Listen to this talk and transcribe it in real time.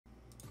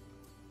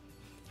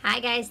Hi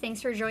guys,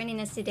 thanks for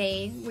joining us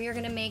today. We are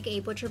going to make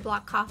a butcher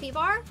block coffee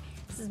bar.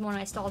 This is one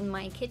I installed in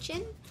my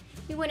kitchen.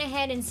 We went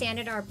ahead and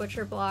sanded our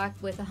butcher block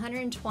with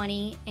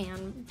 120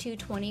 and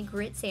 220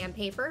 grit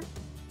sandpaper.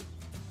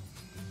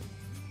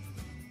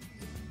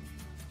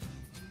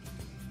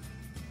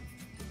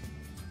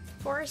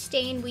 For our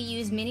stain, we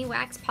use mini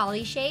wax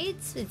poly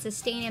shades. It's a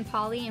stain and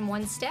poly in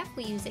one step.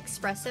 We use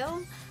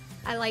espresso.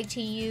 I like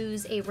to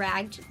use a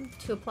rag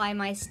to apply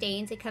my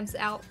stains. It comes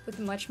out with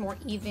a much more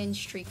even,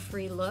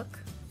 streak-free look.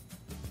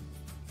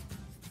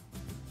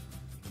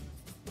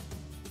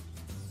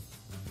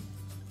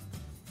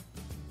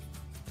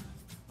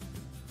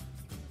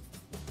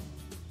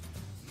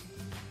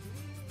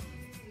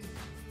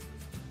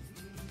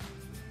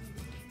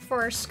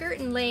 For our skirt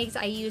and legs,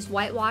 I use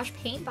whitewash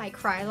paint by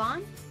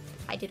Krylon.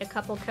 I did a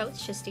couple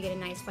coats just to get a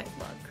nice white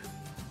look.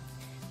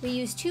 We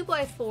use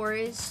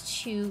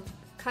 2x4s to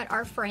cut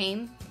our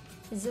frame.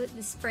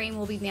 This frame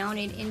will be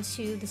mounted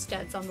into the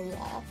studs on the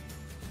wall.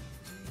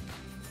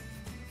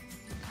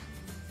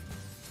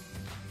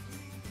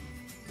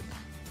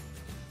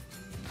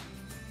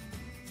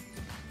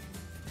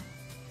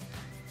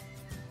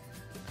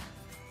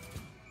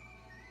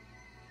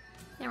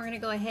 Now we're going to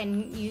go ahead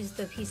and use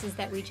the pieces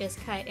that we just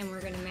cut and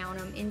we're going to mount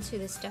them into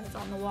the studs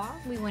on the wall.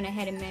 We went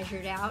ahead and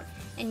measured out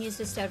and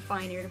used a stud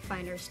finder to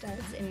find our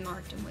studs and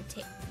marked them with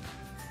tape.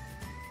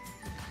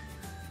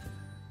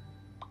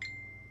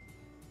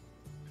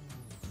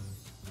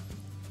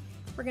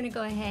 We're going to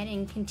go ahead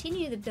and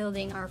continue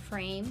building our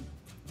frame.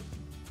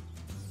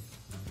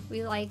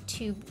 We like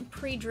to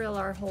pre-drill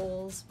our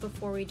holes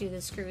before we do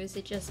the screws.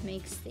 It just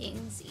makes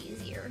things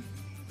easier.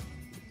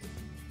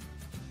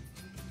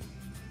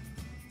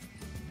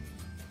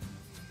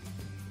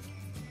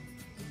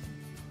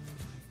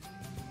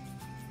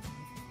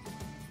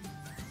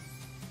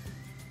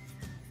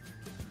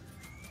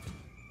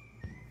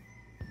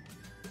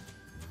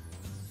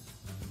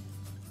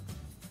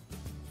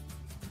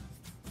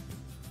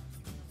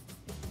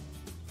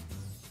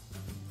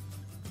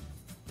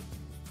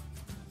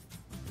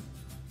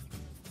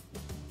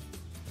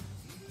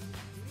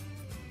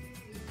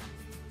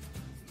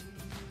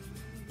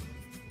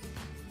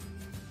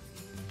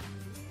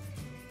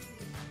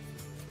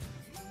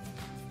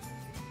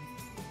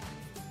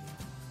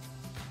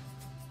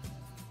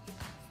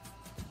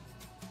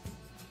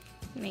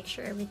 Make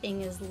sure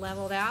everything is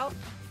leveled out.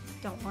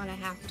 Don't want to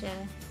have to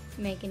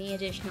make any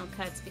additional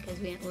cuts because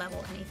we didn't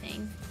level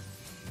anything.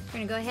 We're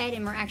going to go ahead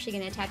and we're actually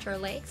going to attach our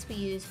legs. We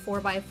use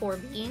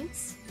 4x4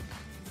 beams.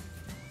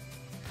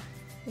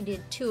 We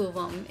did 2 of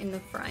them in the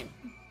front.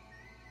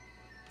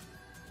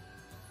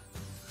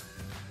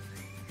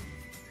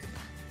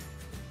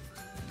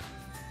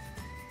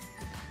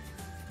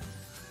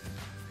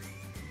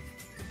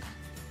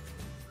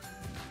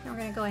 We're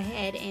going to go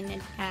ahead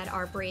and add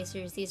our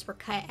bracers. These were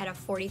cut at a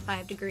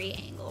 45-degree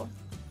angle.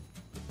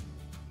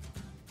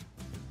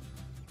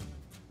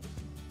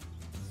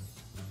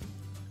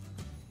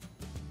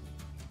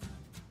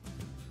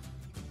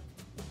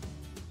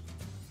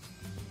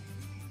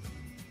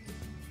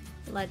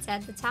 Let's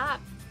add the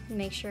top.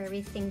 Make sure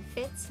everything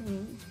fits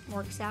and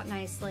works out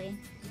nicely.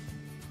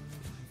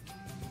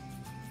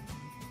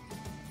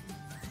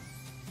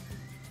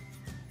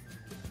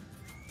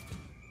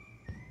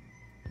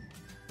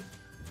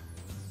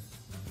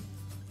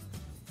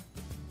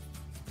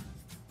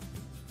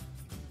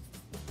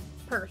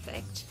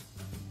 Perfect.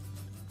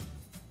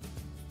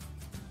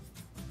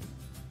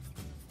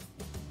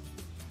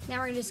 Now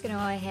we're just going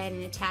to go ahead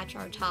and attach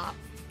our top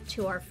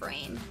to our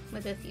frame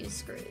with a few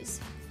screws.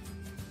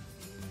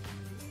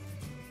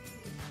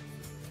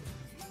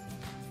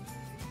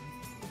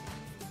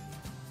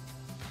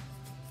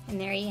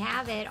 And there you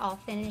have it, all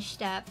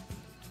finished up.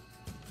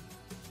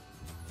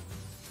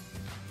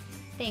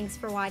 Thanks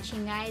for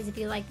watching, guys. If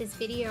you like this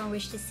video and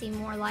wish to see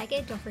more like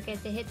it, don't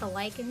forget to hit the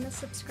like and the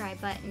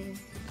subscribe button.